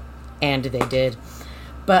could. And they did.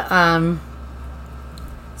 But,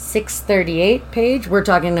 638 page, we're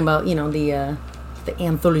talking about, you know, the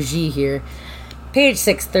anthology here. Page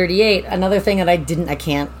 638, another thing that I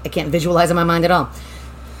can't visualize in my mind at all.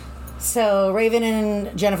 So Raven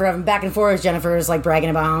and Jennifer having back and forth. Jennifer is like bragging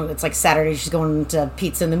about how it's like Saturday, she's going to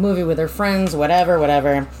pizza in the movie with her friends,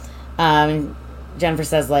 whatever. Jennifer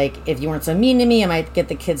says like, if you weren't so mean to me, I might get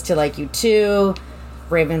the kids to like you too.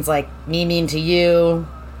 Raven's like, me mean to you?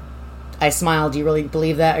 I smile, do you really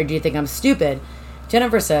believe that, or do you think I'm stupid?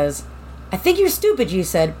 Jennifer says, I think you're stupid, you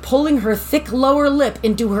said, pulling her thick lower lip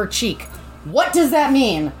into her cheek. What does that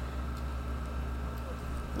mean?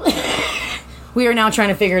 We are now trying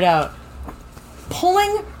to figure it out.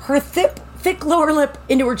 Pulling her thick lower lip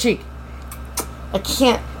into her cheek. I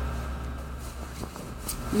can't.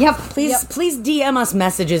 Yep. Please DM us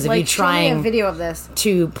messages if Like, you're show me trying a video of this.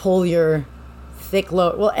 to pull your thick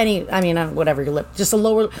lower. Well, whatever your lip. Just a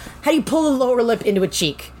lower. How do you pull a lower lip into a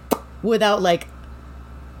cheek without like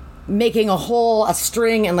making a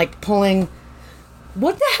string and like pulling?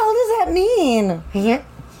 What the hell does that mean?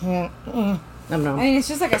 I don't know. I mean, it's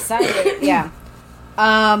just like a side. Yeah.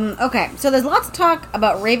 Okay, so there's lots of talk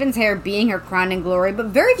about Raven's hair being her crown and glory, but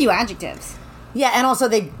very few adjectives. Yeah, and also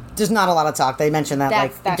there's not a lot of talk. They mentioned that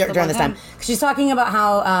That's the during this one time. She's talking about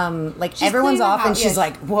how She's everyone's cleaning the off, and house, she's yes.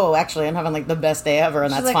 like, "Whoa, actually, I'm having like the best day ever,"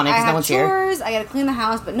 and She's that's like, funny I because no have one's here. chores, I gotta clean the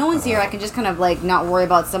house, but no one's here. I can just kind of like not worry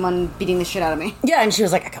about someone beating the shit out of me. Yeah, and she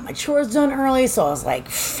was like, "I got my chores done early," so I was like,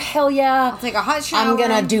 "Hell yeah!" I'll take a hot shower. I'm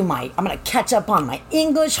gonna catch up on my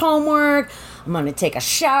English homework. I'm gonna take a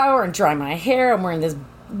shower and dry my hair. I'm wearing this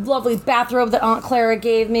lovely bathrobe that Aunt Clara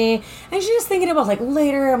gave me, and she's just thinking about like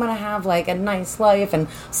later I'm gonna have like a nice life and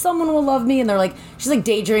someone will love me, and she's like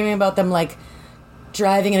daydreaming about them like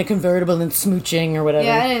driving in a convertible and smooching or whatever.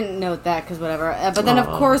 Yeah, I didn't note that because whatever. But then, of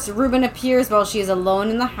course, Ruben appears while she is alone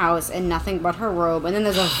in the house in nothing but her robe. And then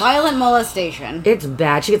there's a violent molestation. It's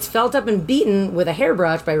bad. She gets felt up and beaten with a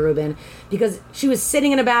hairbrush by Ruben because she was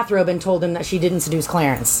sitting in a bathrobe and told him that she didn't seduce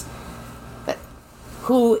Clarence,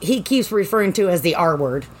 who he keeps referring to as the R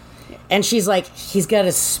word. And she's like, he's got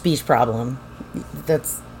a speech problem.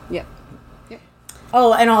 That's... Yep.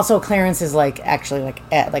 Oh, and also Clarence is like actually like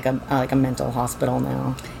at like a mental hospital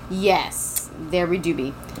now. Yes, there we do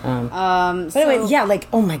be. But anyway, yeah, like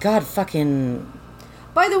oh my god, fucking.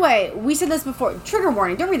 By the way, we said this before. Trigger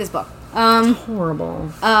warning. Don't read this book.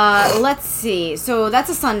 Horrible. Let's see. So that's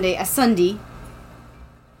a Sunday.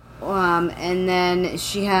 And then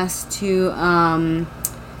she has to.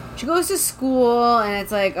 She goes to school, and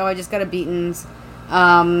it's like, oh, I just got a beatings.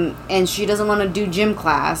 And she doesn't want to do gym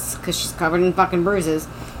class because she's covered in fucking bruises.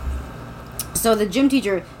 So the gym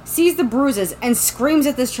teacher sees the bruises and screams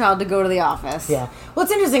at this child to go to the office. Yeah. Well,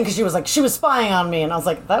 it's interesting because she was like, she was spying on me, and I was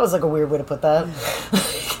like, that was like a weird way to put that.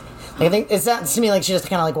 I think it sounds to me like she just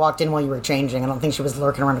kind of like walked in while you were changing. I don't think she was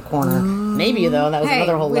lurking around a corner. Maybe though, that was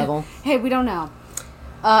another whole level. Hey, we don't know.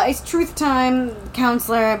 It's truth time.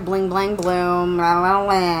 Counselor, bling blang bloom. Blah,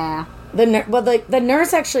 blah, blah. The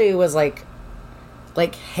nurse actually was like,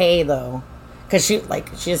 hey though, because she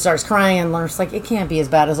just starts crying and the nurse like, it can't be as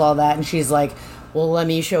bad as all that, and she's like, well, let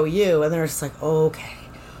me show you, and the nurse is like, okay,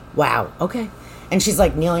 wow, okay, and she's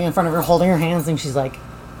like kneeling in front of her, holding her hands, and she's like,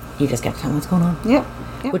 you just got to tell me what's going on. Yep.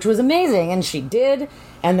 Which was amazing, and she did,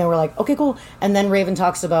 and they were like, okay, cool, and then Raven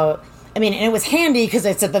talks about. I mean, and it was handy because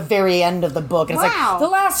it's at the very end of the book, and it's like the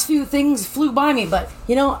last few things flew by me, but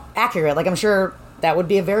accurate. Like I'm sure that would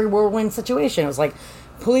be a very whirlwind situation. It was like.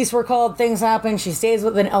 Police were called, things happen, she stays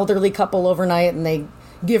with an elderly couple overnight, and they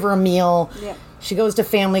give her a meal. Yep. She goes to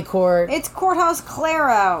family court. It's Courthouse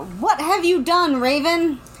Clara. What have you done,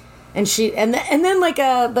 Raven? And then like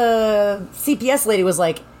the CPS lady was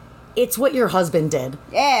like, it's what your husband did.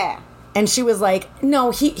 Yeah. And she was like,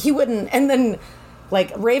 no, he wouldn't. And then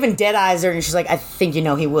like Raven dead eyes her, and she's like, I think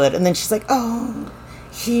he would. And then she's like, oh,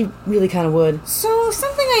 he really kind of would. So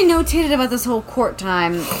something I notated about this whole court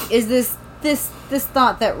time is this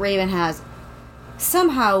thought that Raven has.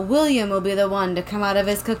 Somehow William will be the one to come out of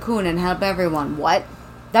his cocoon and help everyone. What?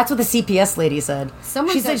 That's what the CPS lady said.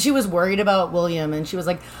 She said she was worried about William, and she was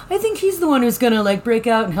like, I think he's the one who's gonna like break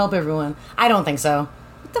out and help everyone. I don't think so.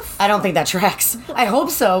 What the I don't think that tracks. I hope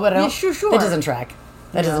so, but I don't. Yeah, sure. That doesn't track.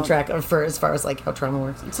 That doesn't track for as far as like how trauma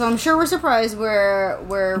works. So I'm sure we're surprised where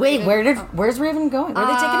Wait, where's Raven going? Where are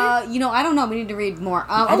they taking it? I don't know. We need to read more.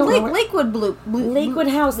 Lakewood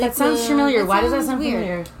House. That sounds familiar. Why does that sound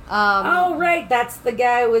familiar? Oh, right. That's the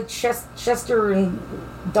guy with Chester and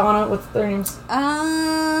Donna. What's their names?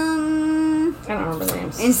 I don't remember their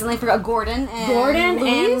names. Instantly forgot. Gordon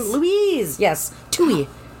and Louise. Yes. Tui.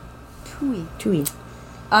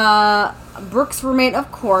 Brooke's roommate,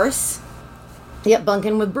 of course. Yep,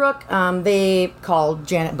 bunking with Brooke. They call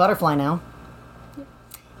Janet Butterfly now.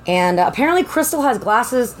 And apparently Crystal has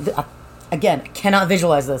glasses. Again, cannot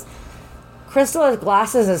visualize this. Crystal has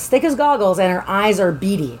glasses as thick as goggles, and her eyes are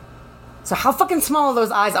beady. So how fucking small are those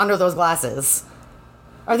eyes under those glasses?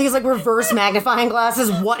 Are these like reverse magnifying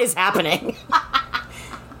glasses? What is happening?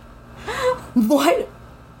 What?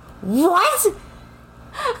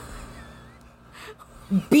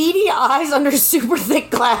 Beady eyes under super thick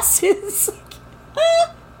glasses?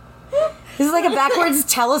 This is like a backwards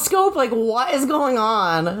telescope? Like, what is going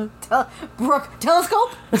on? Brooke,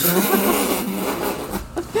 telescope? Yeah,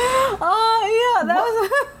 that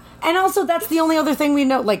was... And also, that's the only other thing we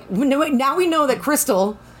know. Like, now we know that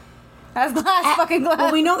Crystal... has fucking glass.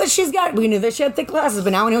 Well, we know that we knew that she had thick glasses,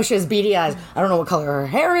 but now we know she has beady eyes. I don't know what color her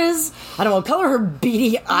hair is. I don't know what color her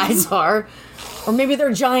beady eyes are. Or maybe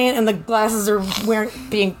they're giant and the glasses are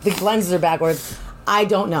the lenses are backwards. I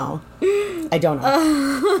don't know. But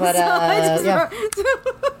yeah.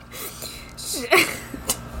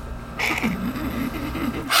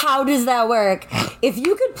 How does that work? If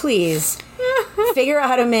you could please figure out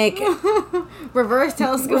how to make reverse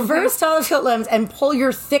telescope lens and pull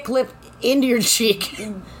your thick lip into your cheek.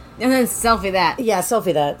 And then selfie that. Yeah,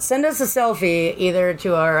 selfie that. Send us a selfie either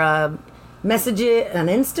to our message it on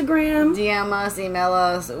Instagram. DM us, email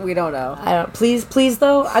us. We don't know. Please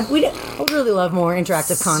though. I would really love more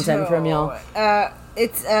interactive content from y'all.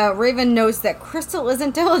 It's Raven notes that Crystal is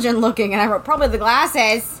intelligent looking, and I wrote probably the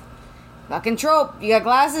glasses. Fucking trope. You got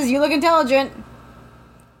glasses, you look intelligent.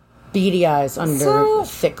 Beady eyes under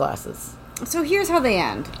thick glasses. So here's how they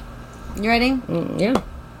end. You ready? Yeah.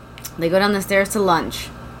 They go down the stairs to lunch.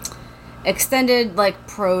 Extended,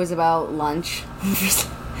 prose about lunch.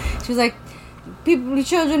 She was like,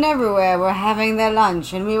 children everywhere were having their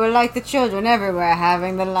lunch, and we were like the children everywhere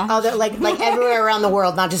having their lunch. Oh, they're like everywhere around the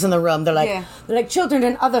world, not just in the room. They're like children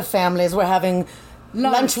in other families were having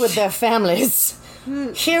lunch with their families.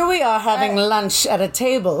 Here we are having lunch at a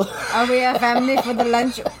table. Are we a family for the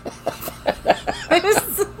lunch?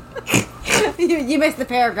 You missed the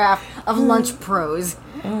paragraph of lunch prose.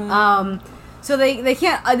 So they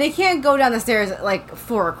can't go down the stairs like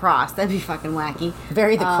 4 across. That'd be fucking wacky.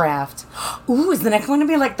 Very The Craft. Ooh, is the next one to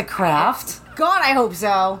be like The Craft? God, I hope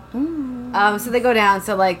so. So they go down.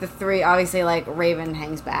 So like the three, obviously, like Raven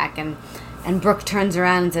hangs back, and Brooke turns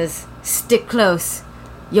around and says, "Stick close.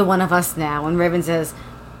 You're one of us now." And Raven says,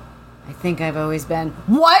 "I think I've always been."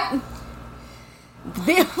 What? What?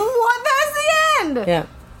 That's the end. Yeah.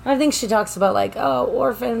 I think she talks about like, oh,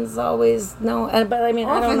 orphans always know, but I mean,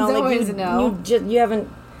 I don't know, like always know. you haven't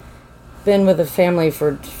been with a family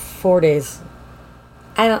for 4 days.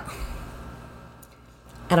 I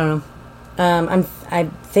don't know. I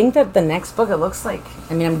think that the next book, it looks like,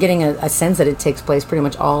 I mean, I'm getting a sense that it takes place pretty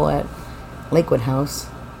much all at Lakewood House.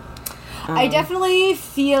 I definitely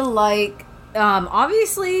feel like,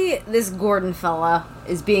 obviously, this Gordon fella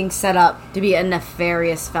is being set up to be a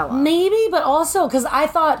nefarious fella. Maybe, but also, like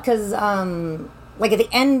at the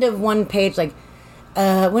end of one page, like,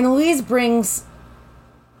 when Louise brings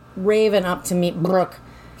Raven up to meet Brooke,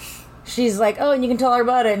 she's like, oh, and you can tell her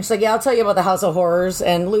about it. And she's like, yeah, I'll tell you about the House of Horrors.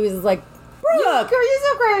 And Louise is like, Brooke, you're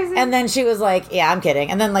so crazy. And then she was like, yeah, I'm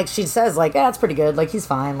kidding. And then, like, she says, like, yeah, it's pretty good. Like, he's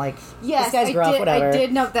fine. Like, yes, this guy's rough, whatever. I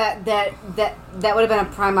did note that would have been a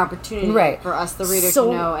prime opportunity for us, the reader,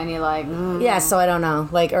 to know any, like... Yeah, so I don't know.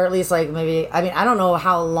 Like, or at least, like, maybe... I mean, I don't know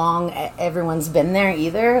how long everyone's been there,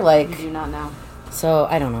 either. Like... I do not know. So,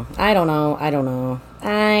 I don't know. I don't know.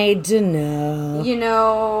 You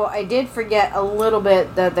know, I did forget a little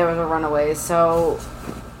bit that there was a Runaways, so...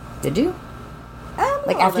 Did you?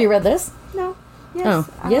 Like, after you read this? No. Yes. Oh,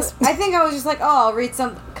 yes? I think I was just like, oh, I'll read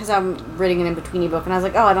some... Because I'm reading an in-betweeny book, and I was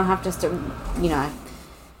like, oh, I don't have to... We'll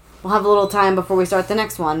have a little time before we start the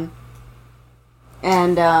next one.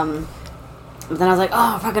 And, then I was like,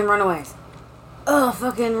 oh, fucking Runaways. Oh,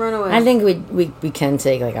 fucking Runaways. I think we can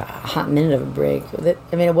take, like, a hot minute of a break. I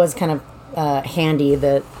mean, it was kind of handy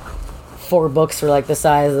that 4 books were, like, the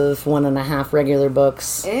size of 1.5 regular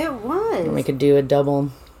books. It was. And we could do a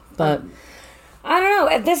double. But... I don't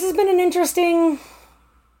know. This has been an interesting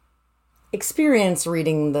experience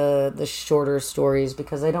reading the shorter stories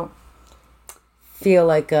because I don't feel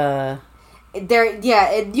like you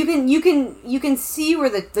can see where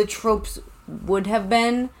the tropes would have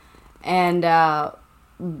been and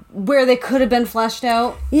where they could have been fleshed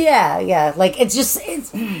out. Yeah. Like it's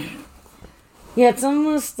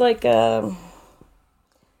almost like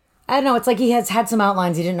I don't know, it's like he has had some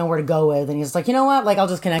outlines he didn't know where to go with, and he's like, you know what, like, I'll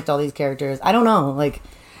just connect all these characters. I don't know, like...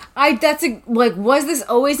 was this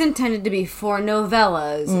always intended to be 4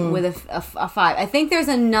 novellas with a 5? I think there's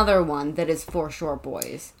another one that is 4 short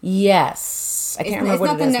boys. Yes. I can't remember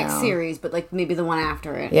what it is now. It's not the next series, but, like, maybe the one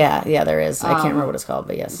after it. Yeah, there is. I can't remember what it's called,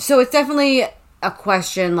 but yes. So it's definitely a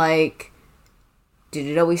question, like, did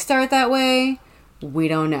it always start that way? We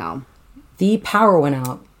don't know. The power went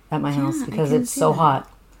out at my house because it's so hot.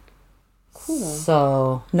 Cool.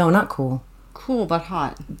 So, no, not cool. Cool, but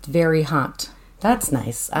hot. Very hot. That's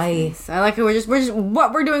nice. I like it. We're just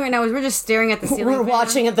what we're doing right now is we're just staring at the ceiling. We're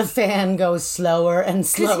watching at the fan go slower and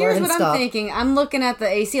slower. Because here's what I'm thinking. I'm looking at the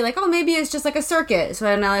AC, like, oh, maybe it's just like a circuit. So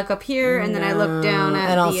then I look up here, and then I look down at.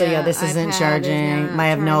 And also, this isn't charging. I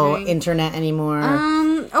have no internet anymore.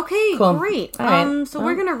 Okay, cool. Great. All right. So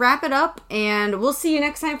we're gonna wrap it up, and we'll see you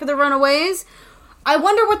next time for the Runaways. I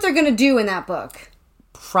wonder what they're gonna do in that book.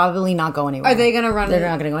 Probably not go anywhere. Are they going to run? They're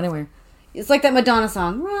not going to go anywhere. It's like that Madonna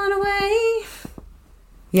song, "Run Away."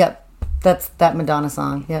 Yep, that's that Madonna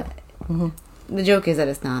song. Yeah. Mm-hmm. The joke is that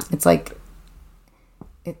it's not. It's like,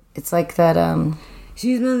 it's like that.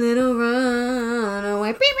 She's my little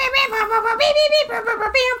runaway.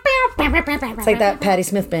 It's like that Patti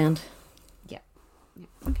Smith band. Yeah.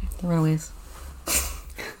 Okay. The Runaways.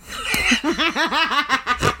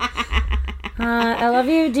 I love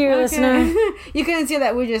you, dear listener. You couldn't see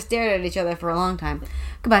that we just stared at each other for a long time.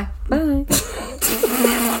 Goodbye. Bye.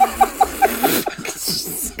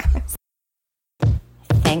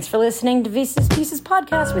 Thanks for listening to Visa's Pieces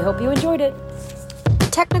podcast. We hope you enjoyed it.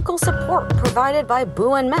 Technical support provided by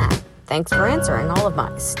Boo and Matt. Thanks for answering all of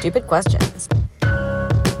my stupid questions.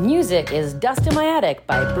 Music is Dust in My Attic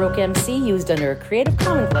by Broke MC, used under a Creative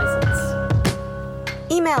Commons license.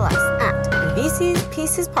 Email us at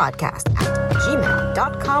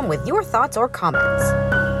VCspiecespodcast@gmail.com with your thoughts or comments.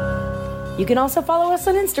 You can also follow us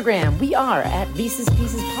on Instagram. We are at Visa's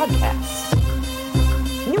Pieces Podcast.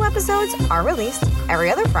 episodes are released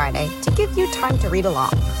every other Friday to give you time to read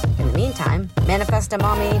along. In the meantime, manifest a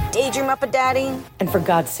mommy, daydream up a daddy. And for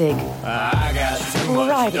God's sake, I got too much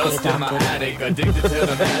Variety dust could in my adopt it. attic, addicted to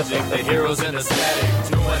the magic, the heroes in the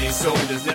static, too many soldiers.